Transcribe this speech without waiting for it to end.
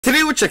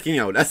Today we're checking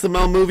out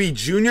SML movie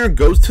Junior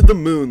Goes to the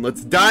Moon.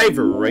 Let's dive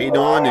right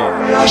on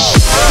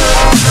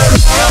in.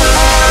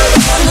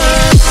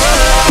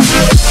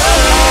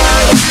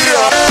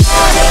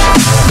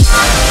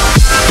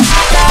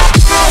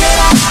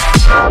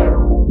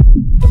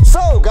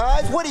 So,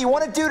 guys, what do you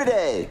want to do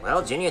today?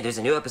 Well, Junior, there's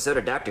a new episode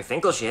of Dr.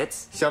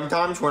 Finkelshits.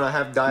 Sometimes when I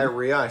have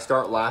diarrhea, I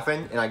start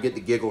laughing and I get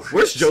the giggle shit.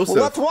 Where's Joseph?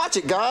 Well, let's watch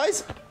it,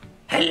 guys.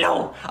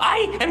 Hello,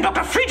 I am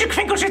Dr. Friedrich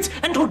Finkelshitz,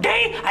 and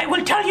today I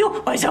will tell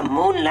you why the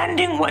moon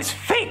landing was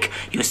fake.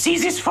 You see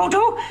this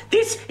photo?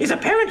 This is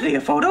apparently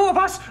a photo of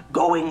us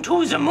going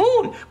to the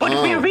moon. But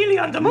if we're really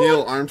on the moon,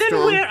 Neil then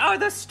Armstrong. where are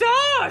the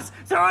stars?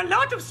 There are a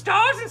lot of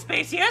stars in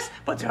space, yes,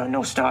 but there are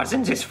no stars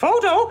in this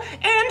photo.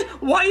 And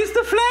why is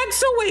the flag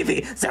so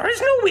wavy? There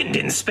is no wind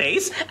in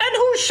space. And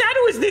whose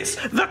shadow is this?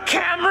 The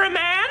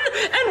cameraman?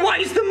 And why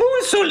is the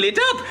moon so lit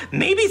up?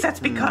 Maybe that's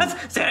because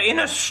they're in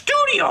a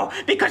studio,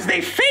 because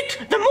they faked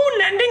the moon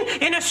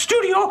landing in a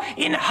studio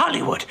in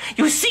Hollywood.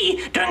 You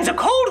see, during the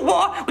Cold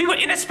War, we were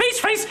in a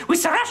space race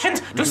with the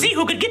Russians to see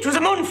who could get to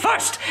the moon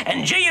first.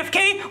 And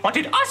JFK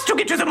wanted us to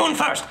get to the moon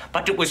first,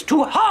 but it was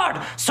too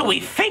hard, so we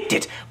faked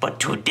it.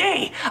 But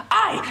today,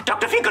 I,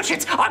 Dr.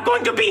 Finkelshitz, are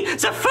going to be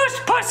the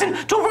first person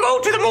to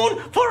go to the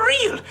moon for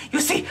real.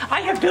 You see,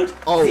 I have built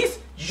this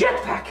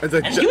jetpack.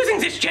 And using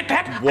this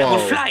jetpack, I will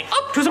fly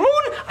up to the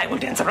moon, I will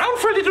dance around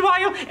for a little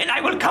while, and I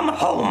will come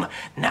home.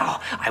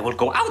 Now, I will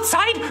go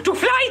outside to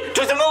fly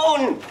to the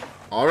moon.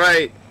 All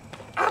right.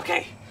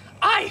 Okay,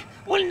 I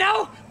will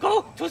now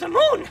go to the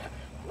moon.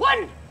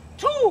 1,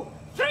 2,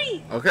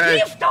 3. Okay.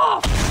 Lift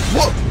off.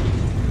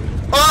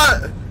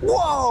 Whoa!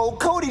 Whoa,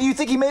 Cody, do you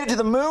think he made it to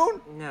the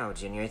moon? No,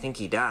 Junior, I think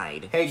he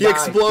died. Hey He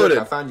guys, exploded.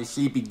 look, I found your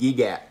sleepy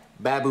gigat.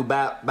 Babu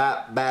bap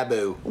bap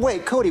babu.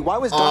 Wait, Cody, why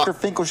was Dr.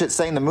 Finkelshitz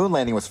saying the moon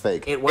landing was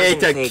fake? It wasn't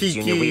It's a fake, kiki.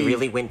 Junior. We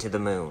really went to the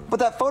moon. But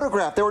that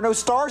photograph, there were no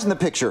stars in the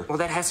picture. Well,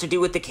 that has to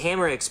do with the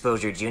camera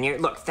exposure, Junior.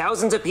 Look,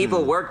 thousands of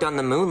people worked on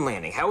the moon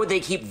landing. How would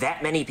they keep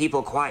that many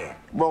people quiet?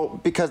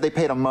 Well, because they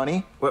paid them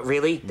money. What,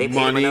 really? They paid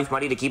them Money. enough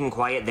money to keep them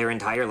quiet their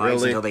entire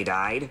lives Really? until they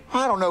died?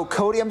 I don't know,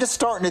 Cody. I'm just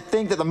starting to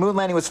think that the moon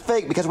landing was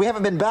fake because we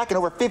haven't been back in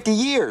over 50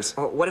 years.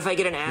 Well, what if I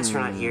get an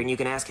astronaut here and you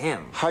can ask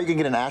him? How are you going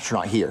to get an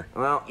astronaut here?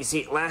 Well, you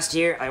see, last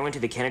year I went to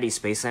the Kennedy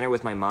Space Center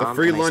with my mom,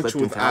 free and I lunch slipped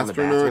and with fell in the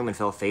astronaut. bathroom and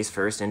fell face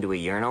first into a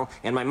urinal,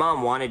 and my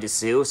mom wanted to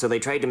sue, so they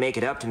tried to make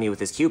it up to me with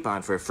this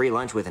coupon for a free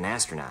lunch with an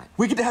astronaut.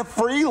 We get to have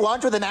free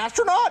lunch with an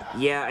astronaut?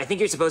 Yeah, I think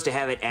you're supposed to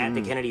have it at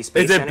the Kennedy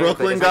Space Is it Center,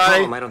 Brooklyn but if I call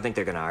guy? them, I don't think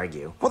they're gonna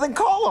argue. Well, then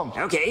call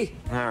him. Okay.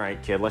 All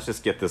right, kid, let's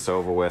just get this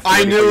over with.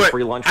 I You ready knew for your it.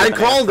 Free lunch I with an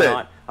called it.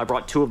 astronaut? I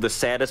brought 2 of the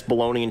saddest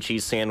bologna and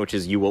cheese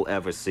sandwiches you will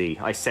ever see.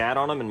 I sat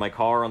on them in my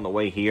car on the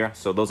way here,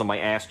 so those are my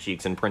ass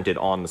cheeks imprinted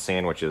on the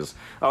sandwiches.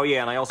 Oh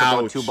yeah, and I also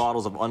bought Ouch. 2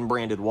 bottles of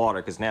unbranded water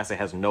because NASA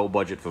has no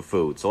budget for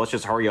food. So let's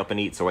just hurry up and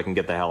eat so I can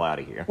get the hell out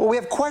of here. Well, we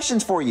have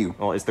questions for you.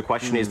 Well, is the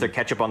question, is there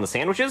ketchup on the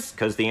sandwiches?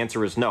 Because the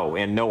answer is no,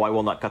 and no, I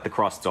will not cut the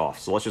crusts off.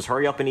 So let's just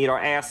hurry up and eat our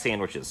ass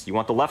sandwiches. You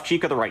want the left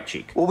cheek or the right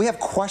cheek? Well, we have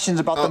questions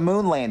about the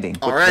moon landing.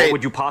 All What right.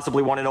 would you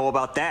possibly want to know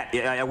about that?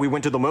 Yeah, we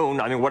went to the moon.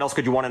 I mean, what else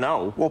could you want to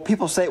know? Well,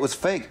 people say it was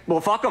fake.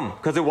 Well, fuck them,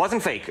 because it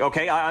wasn't fake,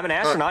 okay? I'm an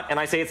astronaut, and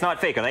I say it's not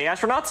fake. Are they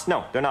astronauts?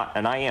 No, they're not,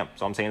 and I am,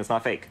 so I'm saying it's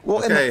not fake.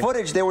 Well, in Okay. the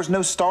footage, there was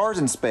no stars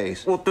in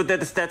space. Well,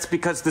 that's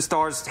because the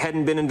stars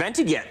hadn't been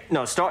invented yet.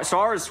 No,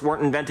 stars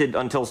weren't invented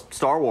until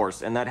Star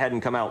Wars, and that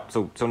hadn't come out,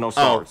 so no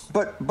stars.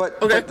 But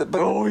Okay.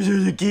 Oh,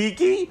 you're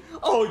geeky?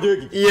 Oh, you're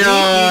geeky.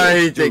 Yeah,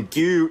 he's You're a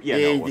cute. Yeah,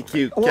 no, it the wasn't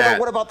cute Well, cat.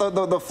 what about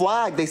the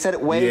flag? They said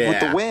it waved with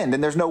the Yeah. wind,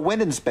 and there's no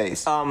wind in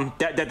space.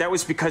 That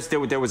was because there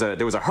was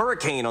a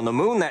hurricane on the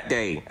moon that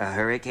day. A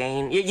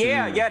hurricane?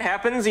 Yeah, it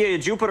happens. Yeah,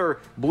 Jupiter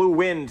blew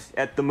wind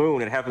at the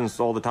moon. It happens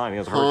all the time. It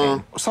was a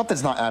hurricane.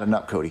 Something's not adding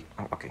up, Cody.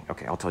 Okay.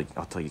 I'll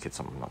tell you kids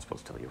something I'm not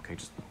supposed to tell you. Okay,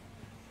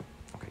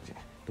 okay.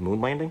 The moon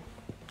landing.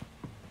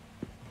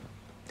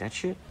 That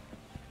shit.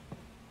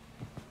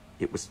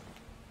 It was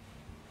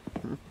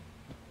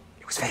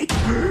fake.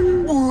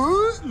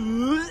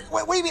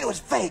 What do you mean it was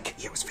fake?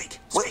 Yeah, it was fake. It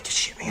was fake as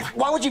shit, man.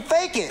 Why would you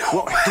fake it?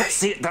 Well, I don't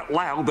say it that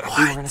loud, but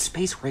we were in a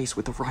space race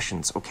with the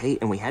Russians, okay?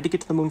 And we had to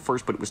get to the moon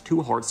first, but it was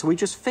too hard, so we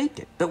just faked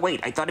it. But wait,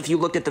 I thought if you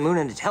looked at the moon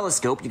in a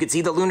telescope, you could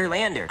see the lunar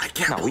lander.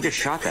 No, we just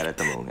shot that at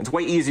the moon. It's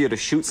way easier to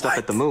shoot stuff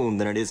at the moon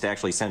than it is to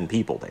actually send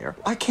people there.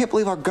 I can't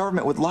believe our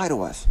government would lie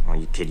to us. Oh,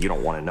 you kid, you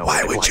don't want to know. Why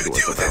what they would lied you to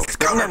us do about. this,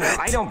 No, government?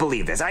 I don't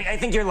believe this. I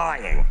think you're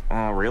lying.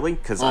 Oh, really?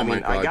 Because, Oh I my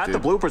mean, I God, got dude. the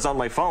bloopers on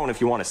my phone if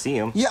you want to see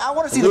them. Yeah, I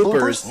want to see the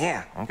bloopers.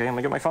 Yeah. Okay, I'm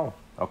gonna get my phone.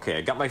 Okay,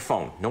 I got my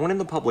phone. No one in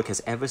the public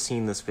has ever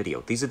seen this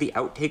video. These are the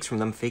outtakes from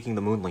them faking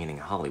the moon landing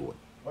in Hollywood.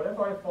 What if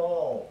I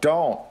fall?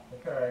 Don't.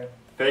 Okay.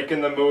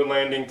 Faking the moon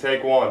landing,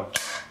 take 1.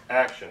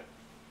 Action.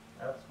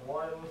 That's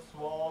one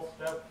small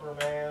step for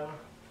man,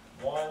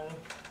 one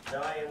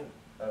giant.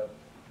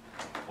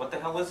 What the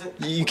hell is it?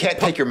 You can't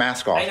take your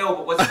mask off. I know,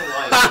 but what's the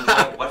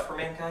line? What for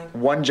mankind?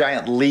 One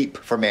giant leap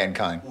for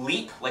mankind.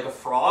 Leap? Like a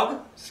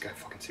frog? This guy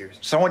fucking serious.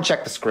 Someone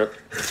check the script.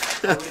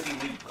 How would it be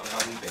leap? I'm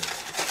not leaping.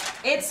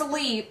 It's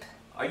leap.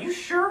 Are you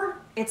sure?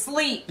 It's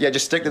leap. Yeah,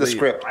 just stick to the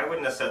script. I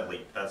wouldn't have said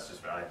leap. That's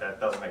just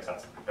that doesn't make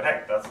sense. But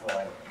hey, that's the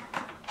line.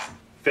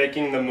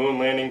 Faking the moon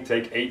landing,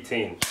 take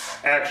 18.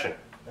 Action.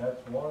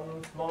 That's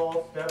one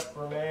small step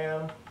for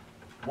man,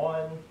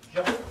 one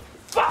giant...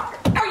 Fuck!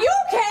 Are you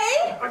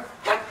okay?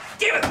 God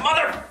damn it,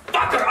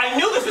 motherfucker! I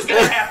knew this was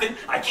gonna happen!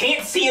 I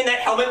can't see in that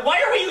helmet.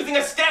 Why are we using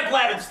a step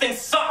ladder? This thing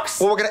sucks!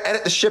 Well, we're gonna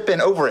edit the ship in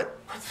over it.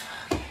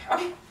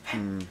 Okay.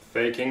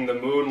 Faking the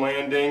moon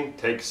landing,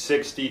 take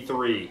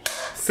 63.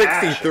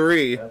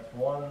 63. That's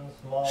one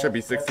small Should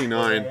be step for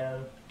 69.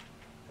 man,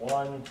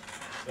 one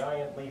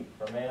giant leap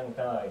for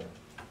mankind.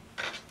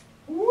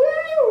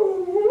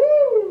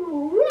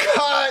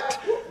 Cut!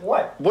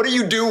 What? What are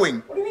you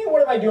doing? What do you mean,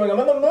 what am I doing? I'm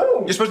on the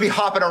moon! You're supposed to be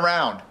hopping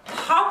around.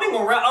 Hopping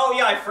around? Oh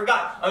yeah, I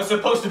forgot. I was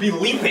supposed to be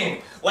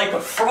leaping like a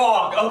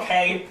frog,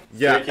 okay?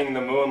 Yeah. Faking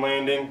the moon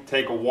landing,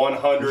 take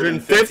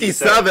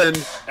 157. 157.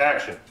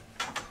 Action.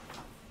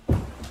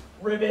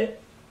 Ribbit.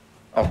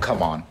 Oh,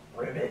 come on.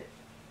 Ribbit.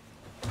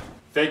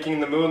 Faking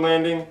the moon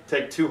landing,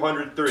 take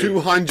 203.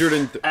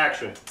 200.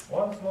 Action.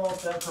 One small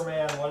step for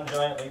man, one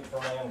giant leap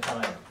for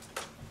mankind.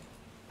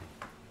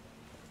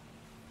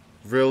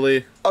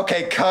 Really?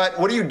 Okay, cut.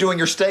 What are you doing?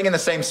 You're staying in the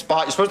same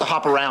spot. You're supposed to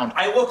hop around.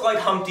 I look like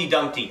Humpty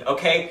Dumpty,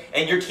 okay?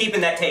 And you're keeping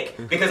that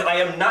take, because I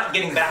am not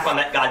getting back on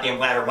that goddamn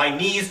ladder. My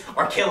knees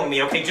are killing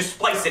me, okay? Just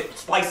splice it,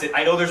 splice it.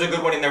 I know there's a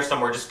good one in there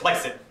somewhere, just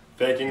splice it.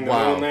 Faking the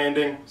Wow. moon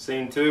landing,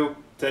 scene 2,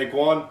 take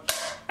 1.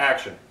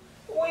 Action.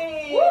 Whee!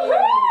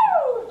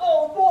 Woohoo!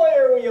 Oh boy,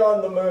 are we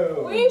on the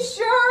moon! We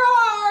sure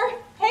are.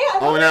 Hey, I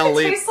Oh, wonder now if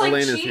it tastes like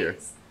Elena's cheese. here.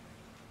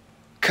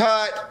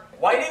 Cut.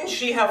 Why didn't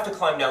she have to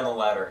climb down the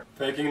ladder?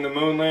 Faking the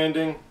moon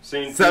landing,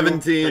 scene 2,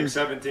 17. take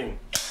 17.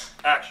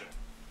 Action.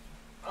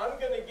 I'm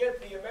gonna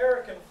get the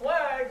American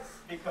flag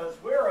because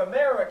we're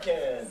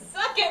Americans.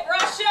 Suck it,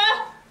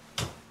 Russia.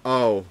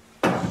 Oh.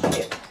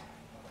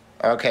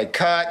 Okay,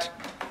 cut.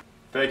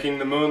 Faking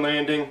the moon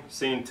landing,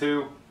 scene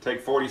 2,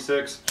 take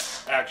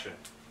 46. Action.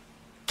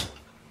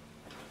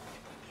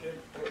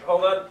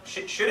 Hold on,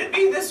 should it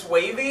be this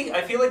wavy?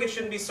 I feel like it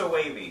shouldn't be so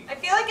wavy. I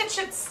feel like it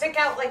should stick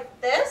out like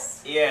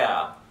this.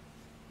 Yeah.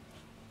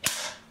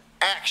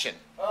 Action.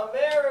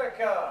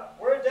 America!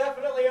 We're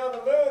definitely on the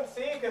moon,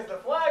 see? Because the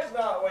flag's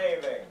not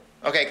waving.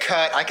 Okay,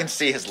 cut. I can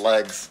see his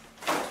legs.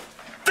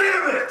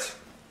 Damn it!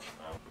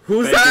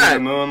 Who's Faking that? the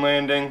moon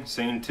landing,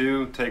 scene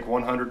 2, take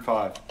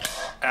 105.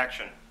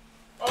 Action.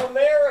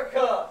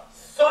 America!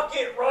 Suck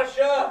it,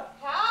 Russia!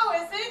 How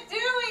is it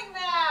doing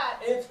that?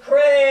 It's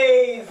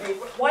crazy!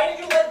 Why did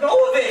you let go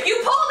of it? You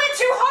pulled it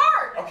too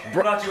hard. Okay,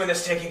 we're not doing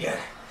this take again.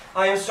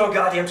 I am so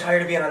goddamn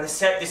tired of being on the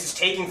set. This is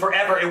taking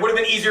forever. It would have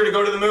been easier to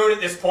go to the moon at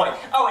this point.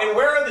 Oh, and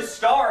where are the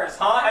stars,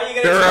 huh? How are you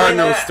gonna There are explain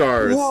no that?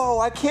 stars. Whoa,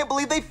 I can't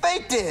believe they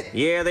faked it.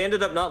 Yeah, they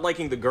ended up not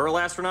liking the girl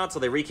astronaut, so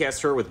they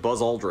recast her with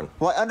Buzz Aldrin.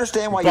 Well, I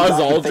understand why Buzz you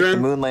guys faked the Aldrin?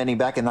 moon landing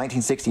back in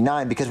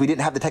 1969 because we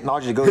didn't have the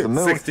technology to go to the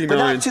moon. 69. But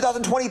now it's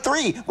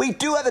 2023. We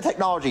do have the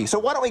technology. So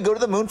why don't we go to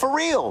the moon for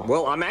real?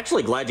 Well, I'm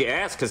actually glad you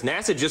asked, because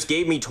NASA just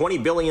gave me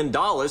 $20 billion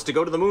to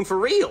go to the moon for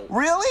real.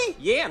 Really?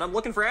 Yeah, and I'm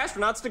looking for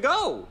astronauts to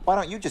go. Why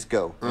don't you just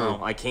go? No,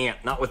 I can't.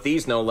 Not with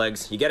these no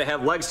legs. You gotta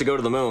have legs to go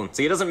to the moon.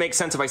 See, it doesn't make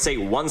sense if I say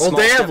one Well,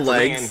 small they step have for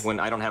legs. man when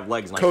I don't have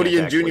legs. And I Cody can't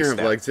and actually Junior have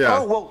step. legs, yeah.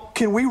 Oh, well,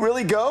 can we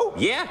really go?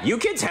 Yeah, you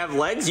kids have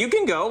legs. You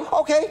can go.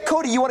 Okay,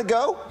 Cody, you want to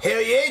go?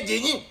 Hell yeah,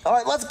 Junior. All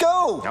right, let's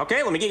go.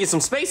 Okay, let me get you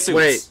some spacesuits.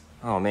 Wait.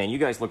 Oh man, you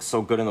guys look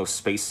so good in those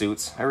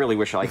spacesuits. I really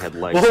wish I had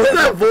legs. What was I'd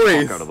that get the fuck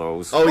voice? out of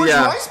those. Oh, Where's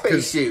yeah. my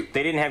spacesuit?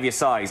 They didn't have your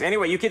size.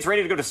 Anyway, you kids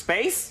ready to go to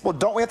space? Well,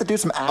 don't we have to do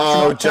some Oh,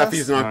 astronaut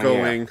Jeffy's tests? not Oh,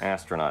 going. Yeah.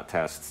 Astronaut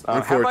tests. How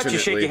about you shake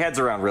Unfortunately. your heads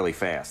around really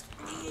fast?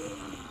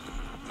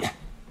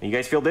 You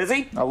guys feel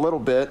dizzy? A little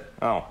bit.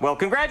 Oh, well,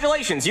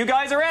 congratulations. You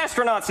guys are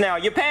astronauts now.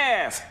 You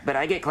passed. But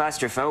I get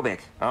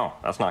claustrophobic. Oh,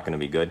 that's not going to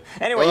be good.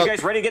 Anyway, you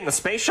guys ready to get in the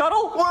space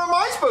shuttle? What am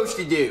I supposed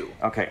to do?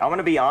 Okay, I'm going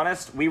to be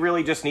honest. We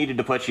really just needed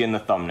to put you in the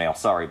thumbnail.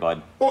 Sorry,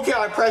 bud. Well, can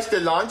I press the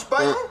launch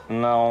button?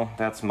 No,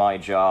 that's my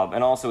job.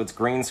 And also, it's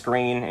green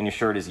screen, and your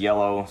shirt is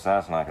yellow, so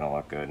that's not going to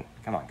look good.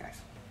 Come on, guys.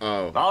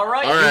 Oh. All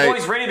right, All you right.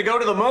 boys ready to go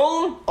to the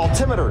moon?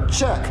 Altimeter,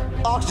 check.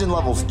 Oxygen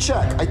levels,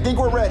 check. I think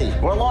we're ready.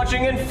 We're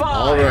launching in 5,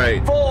 All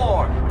right.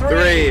 4,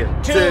 3,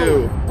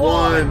 2,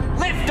 1.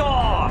 Lift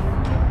off!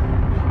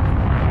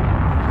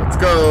 Let's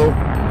go.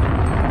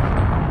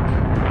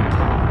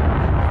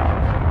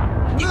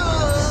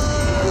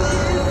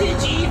 The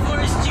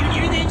G-Force,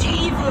 Junior, the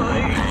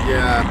G-Force.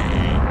 Yeah.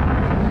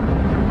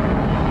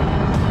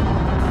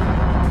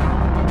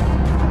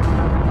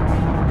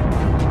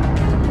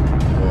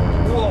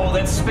 Whoa,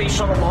 that space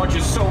shuttle launch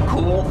is so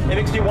cool. It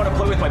makes me want to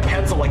play with my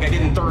pencil like I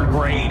did in 3rd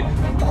grade.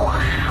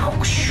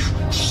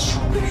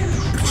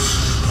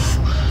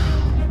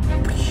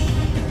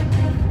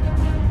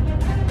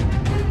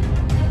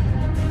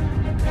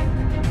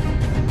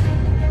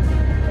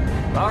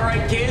 All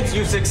right, kids,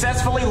 you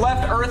successfully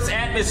left Earth's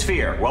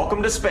atmosphere.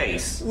 Welcome to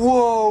space.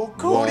 Whoa,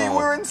 Cody, Whoa.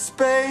 we're in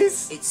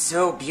space. It's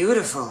so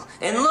beautiful.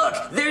 And look,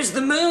 there's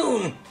the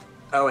moon.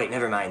 Oh wait,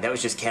 never mind. That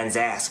was just Ken's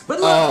ass.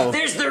 But look, Oh.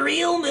 there's the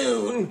real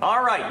moon.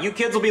 All right, you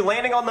kids will be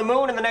landing on the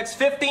moon in the next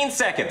 15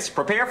 seconds.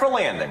 Prepare for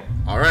landing.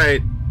 All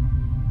right.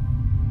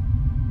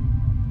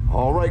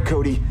 All right,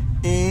 Cody.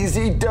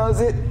 Easy does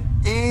it.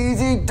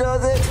 Easy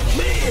does it.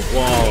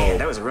 Whoa.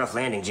 That was a rough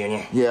landing,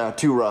 Junior. Yeah,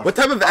 too rough. What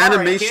type of All right,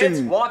 animation?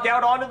 kids, walk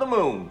out onto the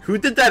moon. Who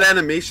did that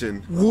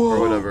animation? Whoa. Or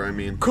whatever, I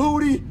mean.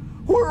 Cody,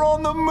 we're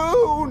on the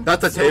moon.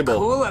 That's a table.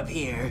 Cool up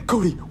here.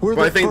 Cody, we're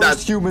Well, I the think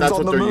first humans that's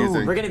on what the they're moon.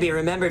 using. We're gonna be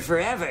remembered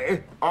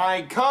forever.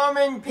 I come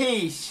in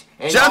peace.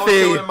 And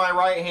Jeffy! also in my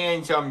right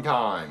hand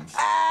sometimes.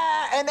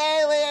 Ah, an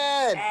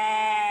alien.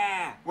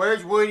 Ah,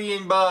 Where's Woody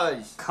and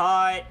Buzz?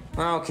 cut.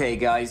 Okay,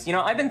 guys, you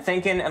know, I've been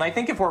thinking, and I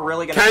think if we're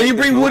really gonna... Can take you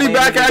this bring moon Woody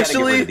landing, back, we gotta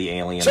actually? Get rid of the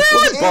alien. Sure.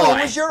 The alien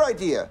Boy. was your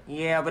idea.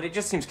 Yeah, but it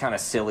just seems kind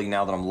of silly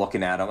now that I'm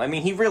looking at him. I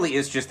mean, he really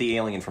is just the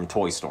alien from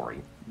Toy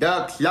Story.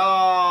 The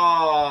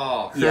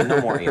claw. Yeah,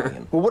 no more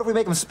alien. Well, what if we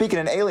make him speak in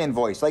an alien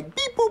voice, like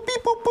beep boop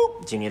beep boop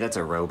boop? Junior, that's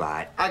a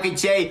robot. I could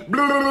say,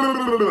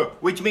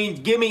 which means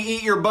gimme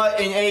eat your butt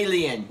an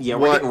alien. Yeah,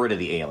 we're What? getting rid of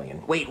the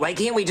alien. Wait, why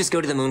can't we just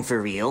go to the moon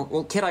for real?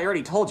 Well, kid, I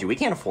already told you, we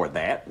can't afford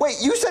that. Wait,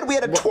 you said we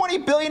had a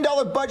 $20 billion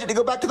budget to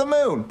go back to the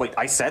moon. Wait,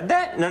 I said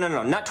that? No,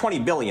 not 20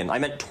 billion. I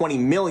meant $20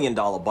 million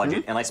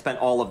budget, and I spent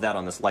all of that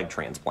on this leg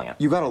transplant.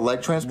 You got a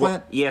leg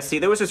transplant? Yeah, see,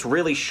 there was this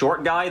really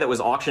short guy that was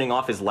auctioning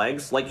off his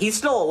legs. Like, he's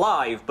still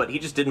alive, but he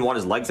just didn't want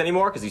his legs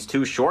anymore because he's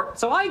too short,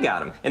 so I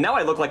got him. And now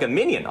I look like a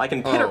minion. I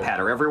can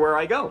pitter-patter everywhere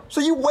I go. So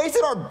you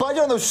wasted our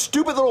budget on those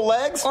stupid little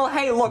legs? Well,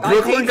 hey, look, I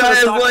Brooklyn paid for guy the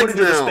has stock legs footage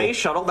of the now. space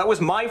shuttle. That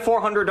was my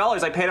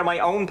 $400 I paid out of my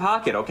own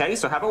pocket, okay?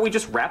 So how about we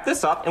just wrap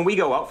this up and we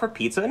go out for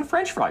pizza and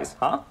french fries,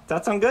 huh? Does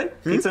that sound good?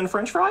 Pizza and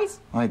french fries?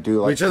 I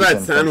do like We just pizza had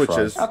and french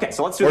sandwiches. fries. Okay,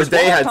 so let's do Or this they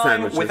one had more time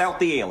sandwiches. without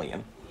the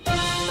alien.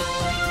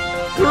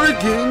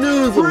 Breaking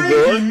news, boy.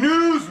 Breaking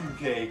news,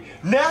 okay?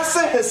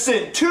 NASA has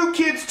sent 2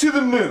 kids to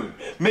the moon,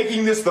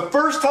 making this the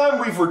first time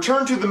we've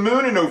returned to the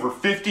moon in over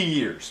 50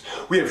 years.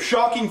 We have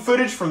shocking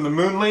footage from the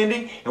moon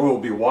landing, and we'll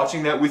be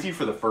watching that with you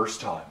for the first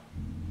time.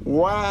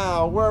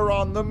 Wow, we're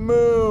on the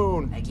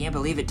moon. I can't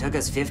believe it took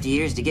us 50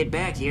 years to get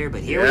back here,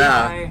 but here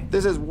Yeah. we are.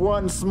 This is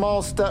one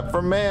small step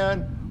for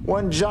man,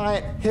 one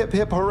giant hip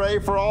hip hooray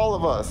for all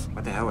of us.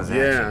 What the hell was that?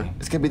 Yeah. Jimmy?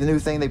 It's gonna be the new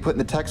thing they put in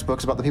the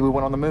textbooks about the people who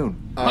went on the moon.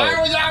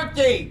 I was out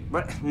there.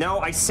 But no,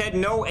 I said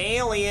no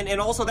alien, and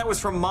also that was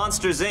from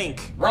Monsters, Inc.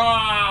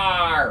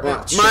 Rawr.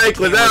 Mike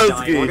Camera's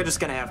dying. We're Wazowski. just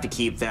gonna have to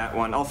keep that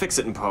one. I'll fix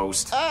it in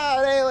post.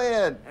 Ah, an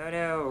alien. Oh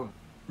no.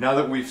 Now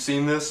that we've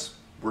seen this,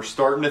 we're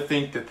starting to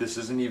think that this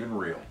isn't even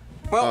real.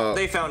 Well,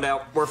 they found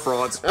out. We're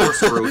frauds. We're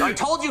screwed. I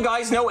told you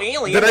guys no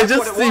alien. Did I That's just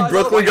what it see was.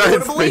 Brooklyn Otherwise, I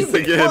Guy's would've face believed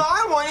it. again? Well,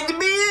 I wanted to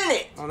be in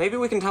it. Well, maybe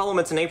we can tell him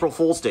it's an April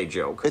Fool's Day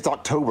joke. It's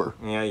October.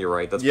 Yeah, you're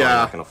right. That's Yeah. probably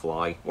not gonna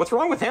fly. What's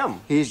wrong with him?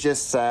 He's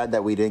just sad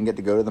that we didn't get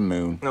to go to the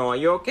moon. No, are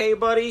you okay,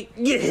 buddy?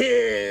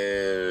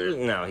 Yeah.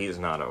 No, he's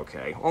not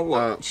okay. Oh,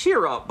 look.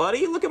 Cheer up,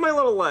 buddy. Look at my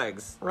little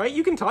legs. Right?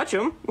 You can touch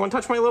them. You want to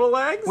touch my little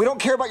legs? We don't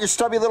care about your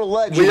stubby little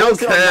legs. We You don't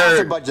wasted our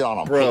care, NASA budget on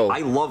them. bro. I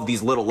love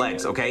these little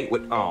legs, okay?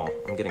 Oh,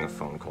 I'm getting a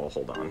phone call.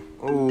 Hold on.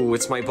 Oh,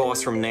 it's my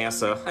boss from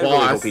NASA. I really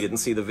Boss. hope he didn't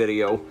see the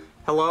video.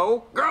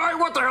 Hello? Guy,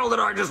 what the hell did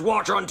I just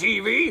watch on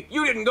TV?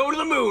 You didn't go to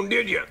the moon,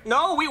 did you?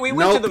 No, we went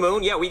to Nope. the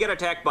moon. Yeah, we got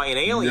attacked by an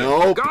alien.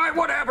 Nope. Guy,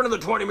 what happened to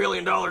the $20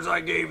 million I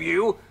gave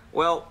you?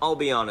 Well, I'll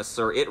be honest,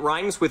 sir. It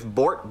rhymes with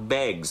Bort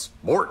Beggs.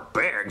 Bort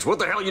Beggs? What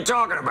the hell are you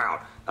talking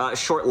about?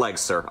 Short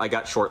legs, sir. I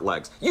got short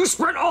legs. You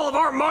spent all of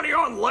our money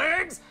on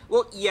legs?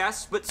 Well,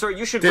 yes, but sir,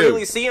 you should Dude.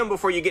 really see them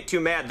before you get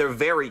too mad. They're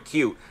very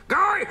cute.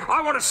 Guy,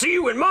 I want to see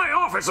you in my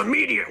office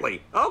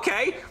immediately.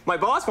 Okay, my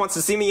boss wants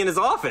to see me in his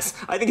office.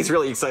 I think he's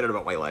really excited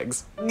about my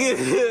legs.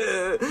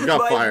 got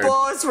My fired.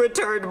 boss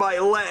returned my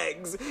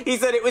legs. He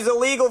said it was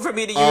illegal for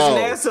me to use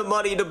NASA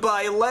money to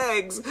buy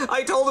legs.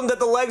 I told him that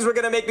the legs were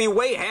going to make me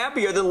way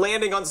happier than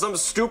landing on some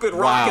stupid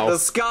rock in Wow. the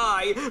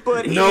sky,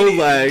 but he No didn't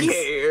legs.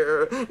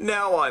 care.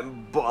 Now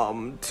I'm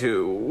bummed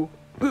too.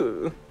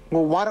 Ugh.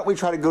 Well, why don't we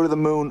try to go to the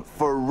moon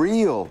for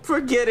real?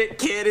 Forget it,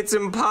 kid. It's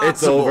impossible.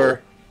 It's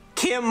over.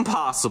 Kim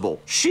Possible.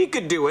 She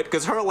could do it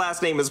because her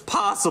last name is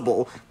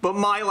Possible, but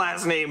my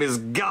last name is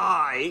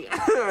Guy.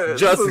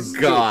 Just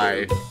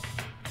Guy.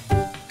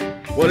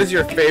 What is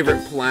your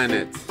favorite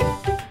planet?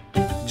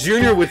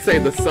 Junior would say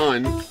the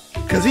sun,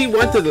 because he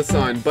went to the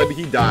sun, but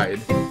he died.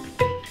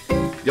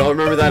 Y'all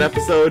remember that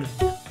episode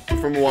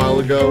from a while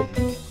ago?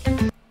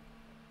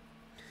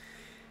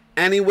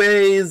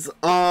 Anyways,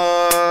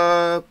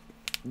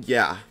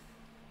 yeah.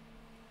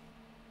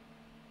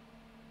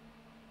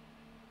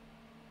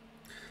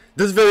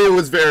 This video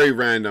was very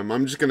random,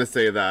 I'm just gonna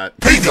say that.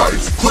 Hey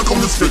guys, click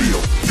on this video.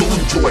 You'll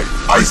enjoy it,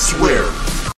 I swear.